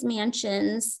of these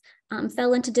mansions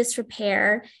fell into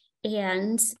disrepair.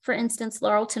 And for instance,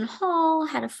 Laurelton Hall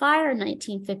had a fire in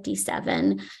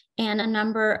 1957, and a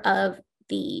number of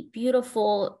the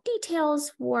beautiful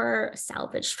details were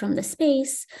salvaged from the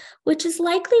space, which is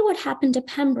likely what happened to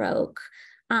Pembroke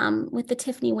with the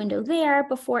Tiffany window there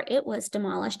before it was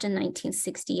demolished in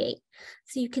 1968.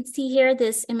 So you can see here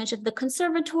this image of the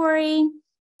conservatory,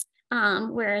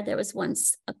 where there was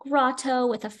once a grotto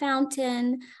with a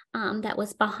fountain that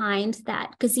was behind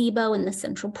that gazebo in the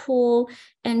central pool.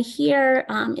 And here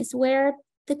is where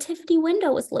the Tiffany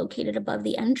window was located above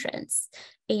the entrance.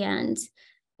 And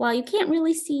while you can't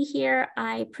really see here,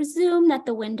 I presume that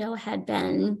the window had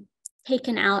been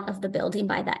taken out of the building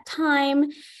by that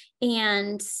time.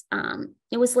 And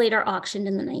it was later auctioned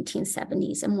in the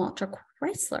 1970s, and Walter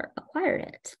Chrysler acquired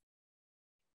it.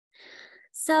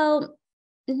 So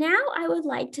now I would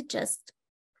like to just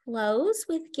close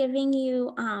with giving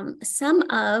you some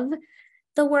of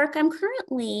the work I'm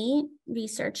currently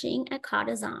researching at Ca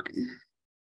Design.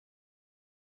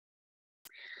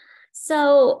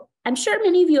 So I'm sure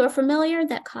many of you are familiar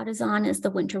that Ca Design is the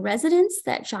winter residence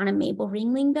that John and Mable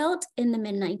Ringling built in the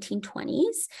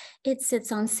mid-1920s. It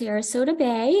sits on Sarasota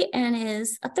Bay and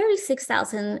is a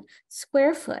 36,000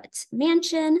 square foot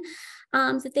mansion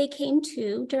that they came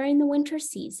to during the winter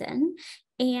season.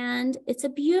 And it's a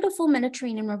beautiful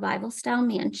Mediterranean revival style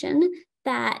mansion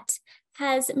that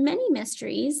has many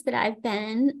mysteries that I've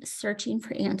been searching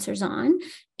for answers on.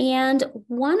 And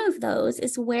one of those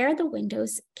is where the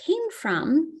windows came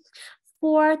from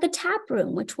for the tap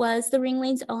room, which was the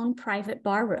Ringling's own private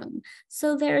bar room.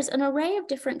 So there's an array of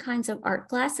different kinds of art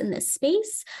glass in this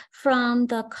space, from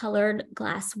the colored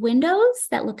glass windows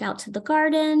that look out to the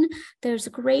garden. There's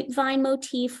grapevine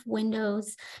motif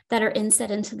windows that are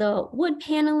inset into the wood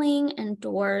paneling and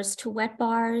doors to wet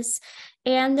bars.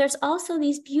 And there's also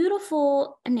these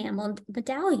beautiful enameled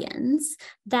medallions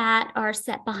that are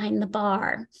set behind the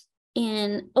bar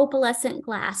in opalescent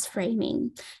glass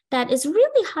framing that is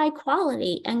really high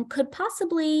quality and could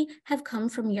possibly have come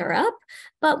from Europe,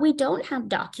 but we don't have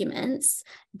documents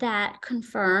that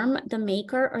confirm the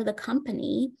maker or the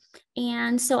company.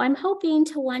 And so I'm hoping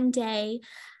to one day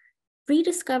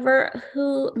rediscover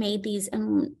who made these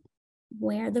and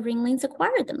where the Ringlings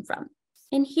acquired them from.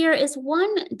 And here is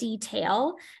one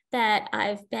detail that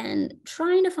I've been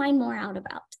trying to find more out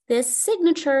about. This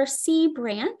signature C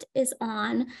brand is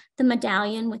on the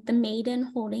medallion with the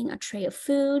maiden holding a tray of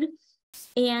food.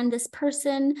 And this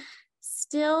person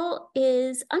still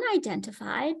is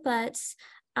unidentified, but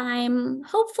I'm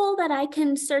hopeful that I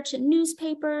can search in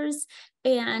newspapers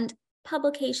and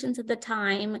publications at the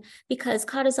time, because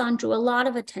Cottazon drew a lot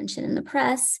of attention in the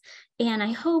press. And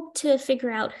I hope to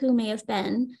figure out who may have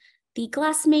been the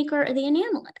glassmaker or the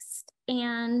enamelist.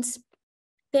 And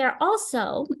there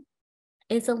also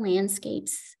is a landscape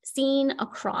scene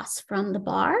across from the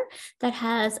bar that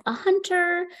has a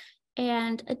hunter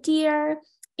and a deer.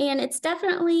 And it's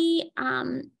definitely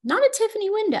not a Tiffany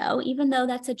window, even though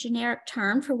that's a generic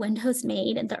term for windows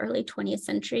made in the early 20th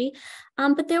century.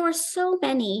 But there were so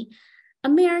many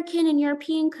American and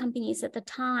European companies at the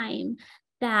time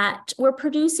that were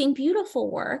producing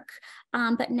beautiful work,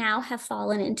 but now have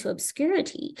fallen into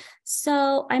obscurity.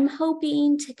 So I'm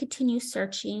hoping to continue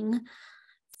searching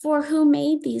for who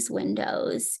made these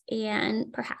windows,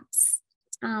 and perhaps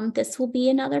this will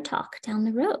be another talk down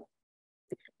the road.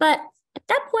 But at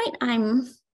that point, I'm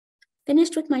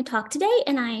finished with my talk today,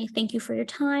 and I thank you for your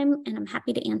time, and I'm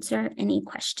happy to answer any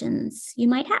questions you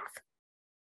might have.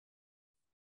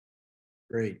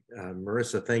 Great.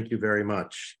 Marissa, thank you very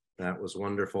much. That was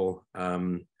wonderful.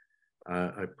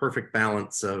 A perfect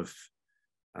balance of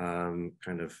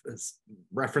kind of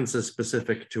references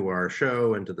specific to our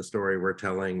show and to the story we're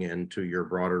telling, and to your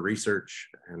broader research,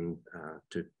 and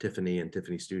to Tiffany and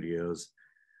Tiffany Studios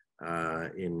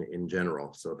in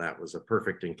general. So that was a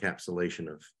perfect encapsulation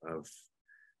of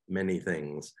many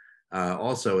things.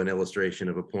 Also an illustration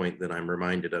of a point that I'm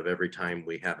reminded of every time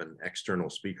we have an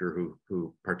external speaker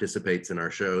who participates in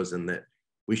our shows, and that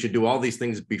we should do all these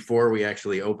things before we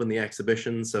actually open the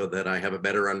exhibition, so that I have a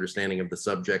better understanding of the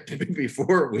subject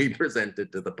before we present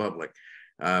it to the public,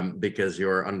 because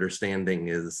your understanding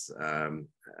is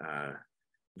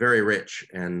very rich,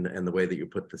 and the way that you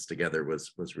put this together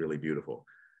was really beautiful.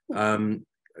 A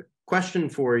question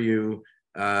for you,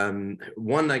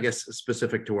 one, I guess,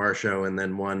 specific to our show, and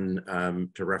then one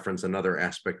to reference another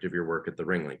aspect of your work at the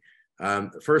Ringling.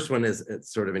 The first one is,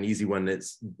 it's sort of an easy one.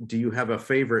 It's, do you have a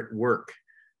favorite work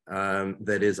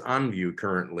that is on view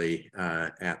currently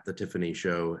at the Tiffany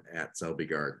show at Selby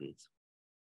Gardens?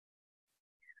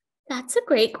 That's a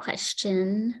great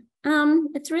question.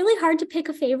 It's really hard to pick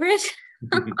a favorite.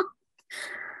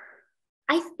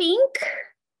 I think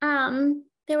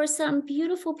there were some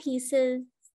beautiful pieces.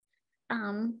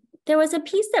 There was a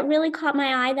piece that really caught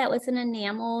my eye that was an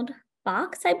enameled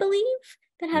box, I believe,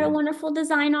 that had a wonderful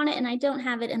design on it. And I don't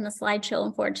have it in the slideshow,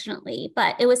 unfortunately,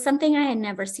 but it was something I had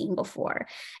never seen before.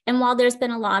 And while there's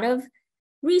been a lot of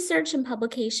research and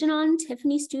publication on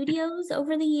Tiffany Studios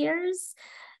over the years,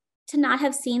 to not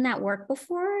have seen that work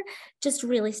before just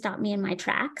really stopped me in my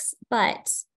tracks.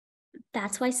 But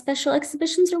that's why special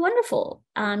exhibitions are wonderful.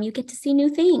 You get to see new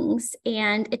things,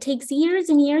 and it takes years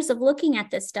and years of looking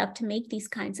at this stuff to make these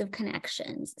kinds of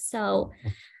connections. So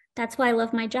that's why I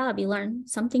love my job. You learn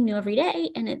something new every day,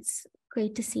 and it's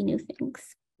great to see new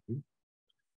things.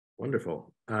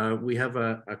 Wonderful. We have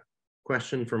a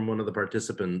question from one of the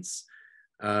participants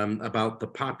about the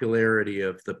popularity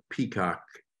of the peacock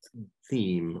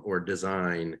theme or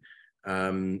design.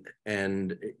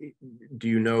 And do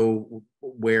you know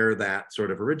where that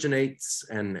sort of originates,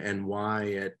 and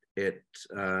why it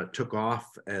took off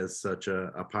as such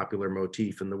a popular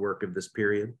motif in the work of this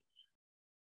period?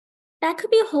 That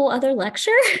could be a whole other lecture.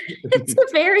 It's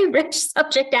a very rich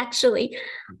subject, actually.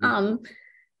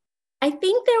 I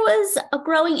think there was a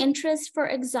growing interest for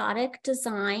exotic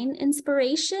design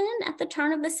inspiration at the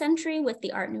turn of the century, with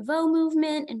the Art Nouveau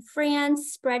movement in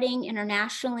France spreading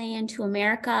internationally into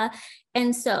America.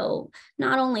 And so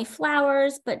not only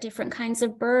flowers, but different kinds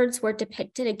of birds were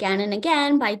depicted again and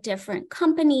again by different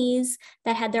companies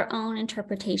that had their own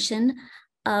interpretation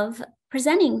of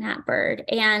presenting that bird.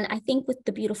 And I think with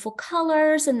the beautiful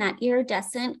colors and that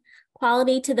iridescent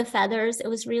quality to the feathers, it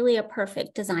was really a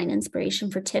perfect design inspiration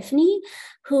for Tiffany,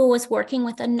 who was working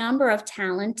with a number of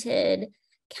talented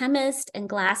chemists and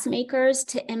glassmakers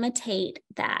to imitate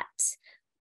that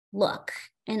look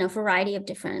in a variety of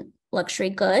different luxury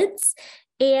goods.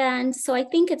 And so I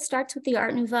think it starts with the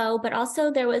Art Nouveau, but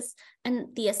also there was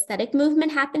the aesthetic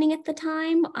movement happening at the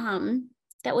time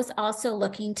that was also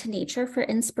looking to nature for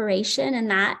inspiration, and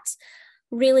that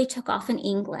really took off in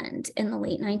England in the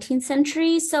late 19th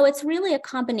century. So it's really a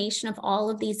combination of all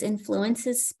of these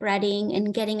influences spreading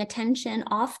and getting attention,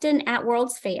 often at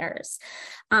World's Fairs.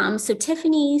 So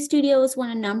Tiffany Studios won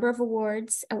a number of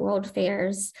awards at World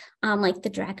Fairs, like the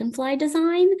Dragonfly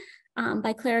design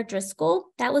by Clara Driscoll.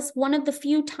 That was one of the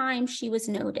few times she was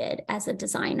noted as a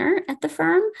designer at the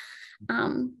firm.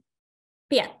 But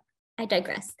yeah, I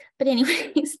digress. But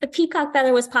anyways, the peacock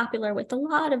feather was popular with a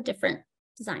lot of different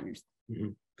designers.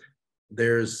 Mm-hmm.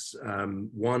 There's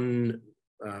one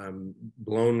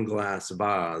blown glass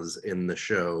vase in the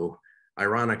show,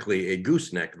 ironically a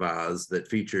gooseneck vase that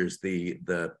features the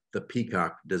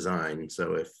peacock design.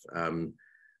 So if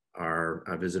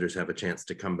our visitors have a chance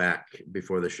to come back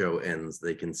before the show ends,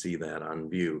 they can see that on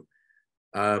view.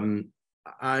 Can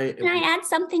I add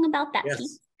something about that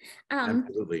piece?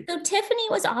 Absolutely. So Tiffany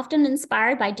was often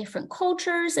inspired by different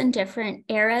cultures and different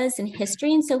eras in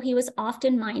history. And so he was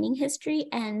often mining history.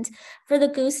 And for the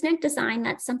gooseneck design,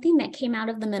 that's something that came out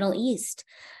of the Middle East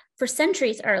for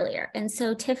centuries earlier. And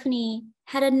so Tiffany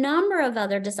had a number of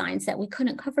other designs that we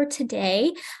couldn't cover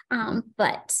today,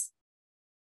 but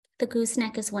the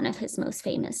gooseneck is one of his most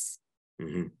famous.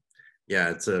 Mm-hmm.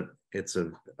 Yeah, it's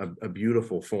a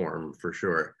beautiful form for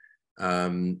sure.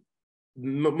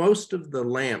 Most of the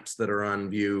lamps that are on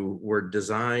view were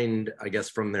designed, I guess,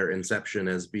 from their inception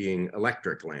as being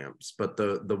electric lamps, but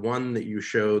the one that you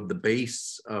showed, the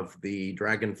base of the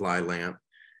dragonfly lamp,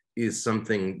 is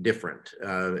something different.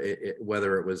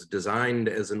 Whether it was designed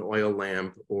as an oil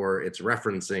lamp or it's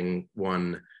referencing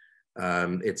one,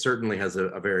 it certainly has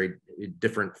a very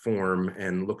different form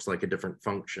and looks like a different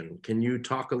function. Can you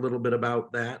talk a little bit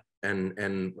about that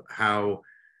and how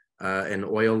an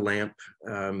oil lamp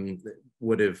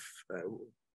would have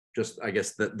just, I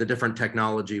guess, the different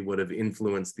technology would have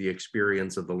influenced the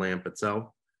experience of the lamp itself?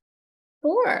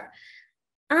 Sure.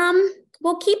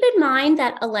 Well, keep in mind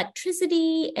that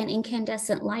electricity and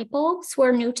incandescent light bulbs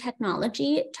were new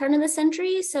technology at turn of the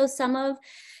century. So some of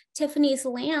Tiffany's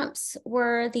lamps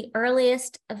were the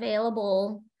earliest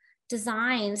available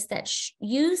designs that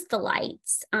used the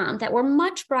lights that were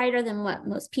much brighter than what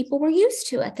most people were used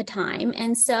to at the time.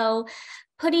 And so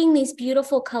putting these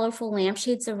beautiful, colorful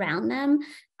lampshades around them,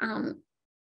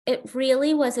 it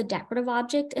really was a decorative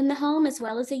object in the home as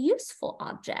well as a useful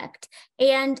object.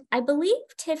 And I believe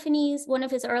Tiffany's, one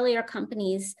of his earlier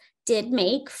companies, did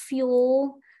make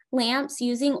fuel lamps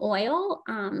using oil,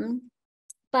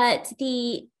 but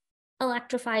the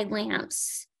electrified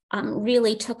lamps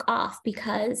really took off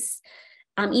because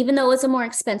even though it was a more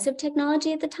expensive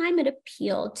technology at the time, it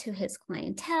appealed to his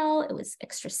clientele. It was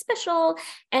extra special.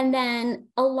 And then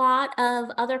a lot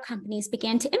of other companies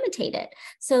began to imitate it.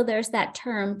 So there's that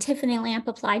term Tiffany lamp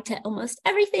applied to almost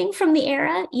everything from the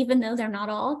era, even though they're not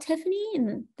all Tiffany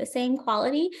in the same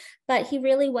quality, but he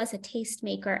really was a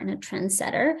tastemaker and a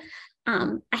trendsetter.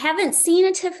 I haven't seen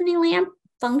a Tiffany lamp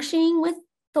functioning with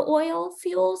the oil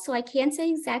fuel, so I can't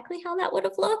say exactly how that would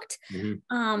have looked.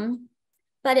 Mm-hmm.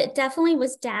 But it definitely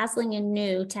was dazzling and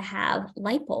new to have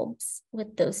light bulbs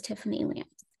with those Tiffany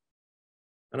lamps.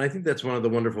 And I think that's one of the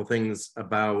wonderful things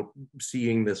about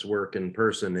seeing this work in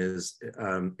person is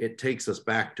it takes us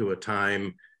back to a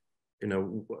time, you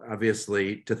know,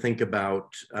 obviously to think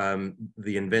about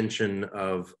the invention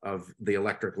of the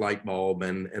electric light bulb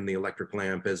and the electric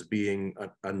lamp as being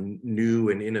a new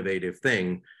and innovative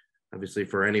thing. Obviously,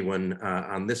 for anyone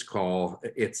on this call,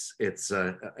 it's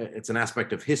an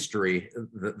aspect of history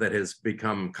that has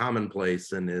become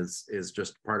commonplace and is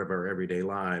just part of our everyday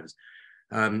lives.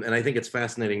 And I think it's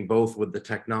fascinating both with the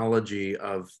technology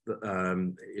of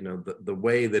you know, the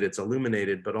way that it's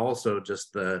illuminated, but also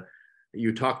just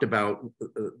you talked about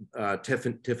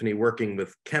Tiffany working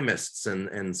with chemists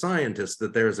and scientists,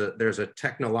 that there's a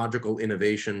technological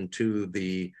innovation to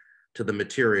the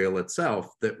material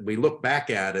itself that we look back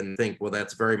at and think, well,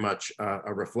 that's very much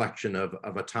a reflection of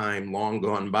a time long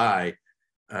gone by.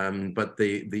 But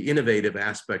the innovative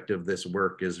aspect of this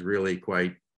work is really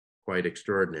quite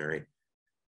extraordinary.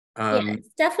 Yeah,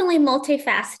 it's definitely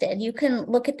multifaceted. You can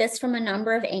look at this from a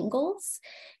number of angles.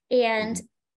 And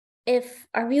If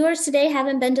our viewers today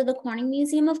haven't been to the Corning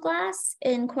Museum of Glass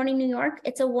in Corning, New York,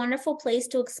 it's a wonderful place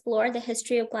to explore the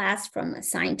history of glass from a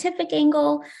scientific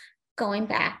angle, going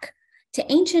back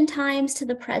to ancient times to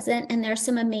the present. And there's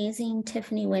some amazing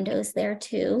Tiffany windows there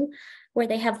too, where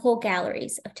they have whole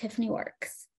galleries of Tiffany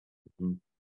works.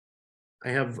 I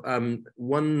have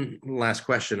one last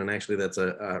question, and actually that's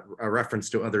a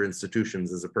reference to other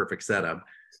institutions as a perfect setup.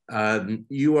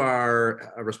 You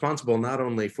are responsible not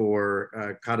only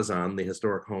for Katazan, the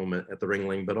historic home at the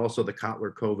Ringling, but also the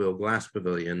Kotler-Coville Glass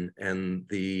Pavilion and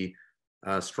the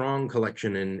strong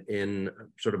collection in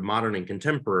sort of modern and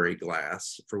contemporary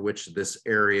glass, for which this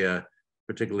area,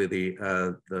 particularly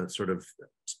the sort of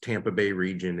Tampa Bay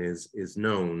region, is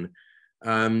known.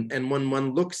 And when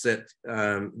one looks at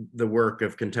the work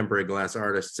of contemporary glass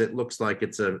artists, it looks like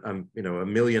it's a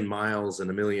million miles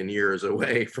and a million years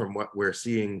away from what we're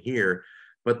seeing here.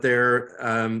 But there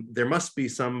must be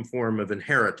some form of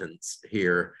inheritance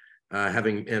here,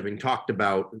 having talked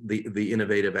about the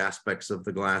innovative aspects of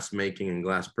the glass making and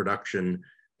glass production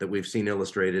that we've seen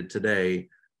illustrated today.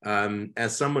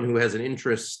 As someone who has an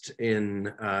interest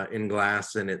in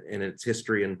glass and its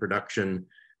history and production,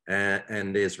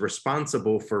 and is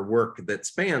responsible for work that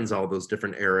spans all those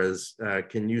different eras,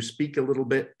 can you speak a little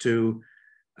bit to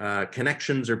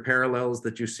connections or parallels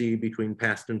that you see between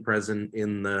past and present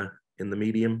in the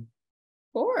medium?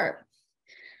 Sure.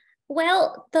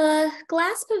 Well, the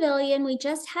Glass Pavilion, we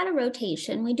just had a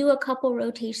rotation. We do a couple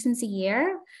rotations a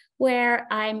year where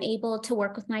I'm able to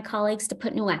work with my colleagues to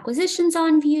put new acquisitions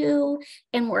on view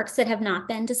and works that have not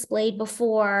been displayed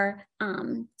before.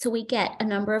 So we get a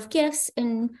number of gifts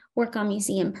and work on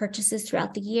museum purchases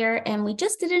throughout the year. And we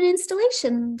just did an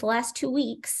installation the last 2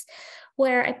 weeks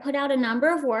where I put out a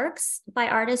number of works by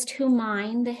artists who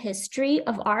mine the history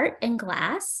of art and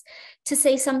glass to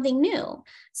say something new.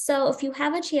 So if you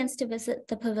have a chance to visit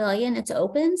the pavilion, it's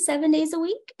open 7 days a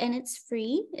week and it's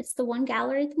free. It's the one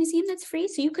gallery at the museum that's free.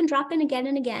 So you can drop in again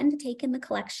and again to take in the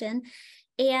collection.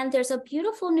 And there's a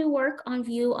beautiful new work on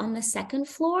view on the second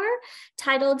floor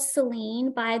titled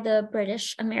Celine by the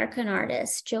British American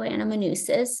artist Joanna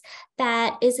Manousis,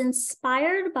 that is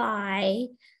inspired by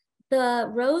the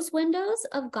rose windows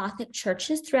of Gothic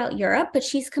churches throughout Europe, but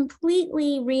she's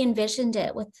completely re-envisioned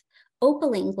it with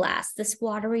opaline glass, this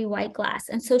watery white glass.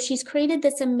 And so she's created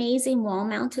this amazing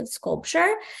wall-mounted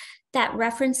sculpture that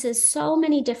references so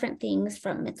many different things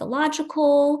from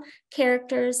mythological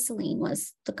characters. Selene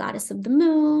was the goddess of the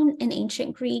moon in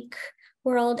ancient Greek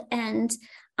world, and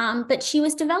but she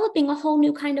was developing a whole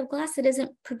new kind of glass that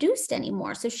isn't produced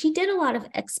anymore. So she did a lot of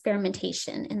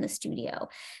experimentation in the studio.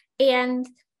 And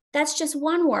that's just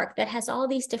one work that has all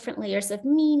these different layers of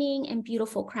meaning and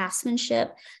beautiful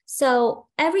craftsmanship. So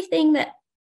everything that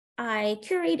I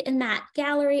curate in that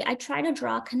gallery, I try to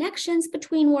draw connections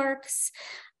between works.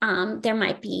 There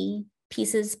might be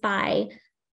pieces by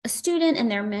a student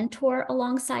and their mentor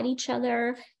alongside each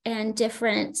other, and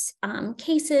different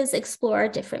cases explore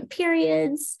different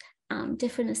periods,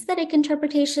 different aesthetic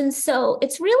interpretations. So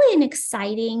it's really an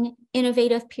exciting,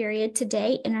 innovative period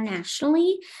today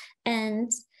internationally.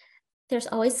 And there's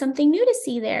always something new to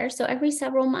see there. So every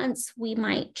several months, we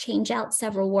might change out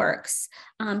several works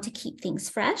to keep things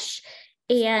fresh.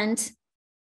 And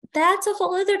that's a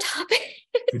whole other topic,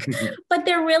 but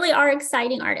there really are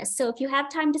exciting artists. So if you have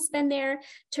time to spend there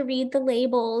to read the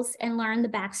labels and learn the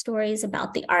backstories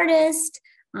about the artist,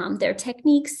 their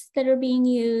techniques that are being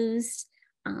used,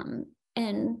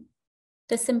 and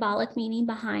the symbolic meaning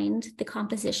behind the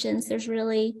compositions, there's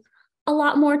really a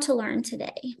lot more to learn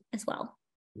today as well.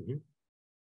 Mm-hmm.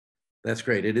 That's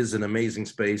great. It is an amazing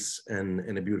space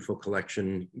and a beautiful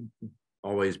collection,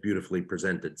 always beautifully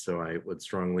presented. So I would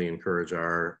strongly encourage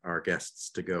our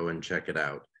guests to go and check it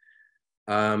out.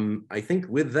 I think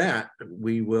with that,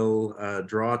 we will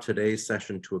draw today's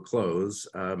session to a close.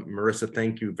 Marissa,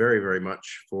 thank you very, very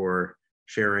much for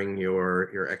sharing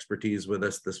your expertise with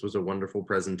us. This was a wonderful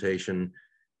presentation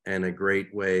and a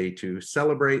great way to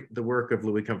celebrate the work of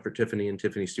Louis Comfort Tiffany and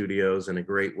Tiffany Studios, and a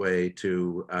great way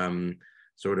to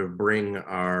sort of bring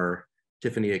our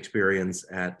Tiffany experience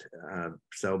at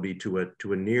Selby to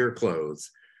a near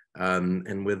close.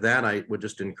 And with that, I would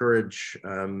just encourage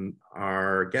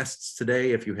our guests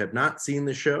today, if you have not seen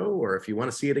the show, or if you want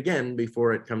to see it again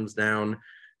before it comes down,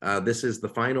 this is the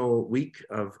final week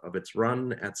of its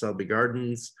run at Selby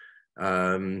Gardens.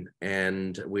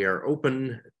 And we are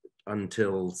open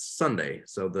until Sunday.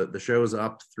 So the show's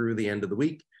up through the end of the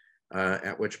week.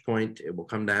 At which point it will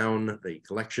come down, the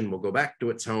collection will go back to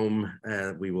its home,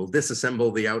 we will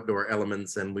disassemble the outdoor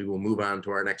elements, and we will move on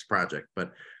to our next project.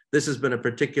 But this has been a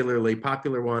particularly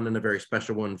popular one and a very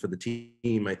special one for the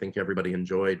team. I think everybody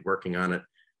enjoyed working on it.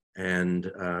 And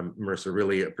Marissa,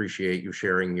 really appreciate you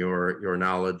sharing your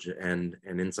knowledge and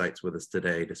insights with us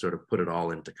today to sort of put it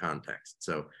all into context.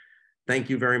 So thank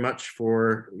you very much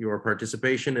for your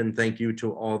participation, and thank you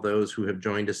to all those who have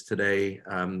joined us today.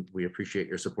 We appreciate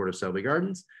your support of Selby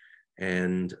Gardens.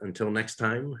 And until next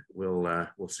time, we'll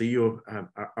see you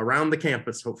around the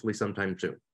campus, hopefully sometime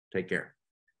soon. Take care.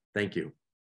 Thank you.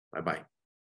 Bye-bye.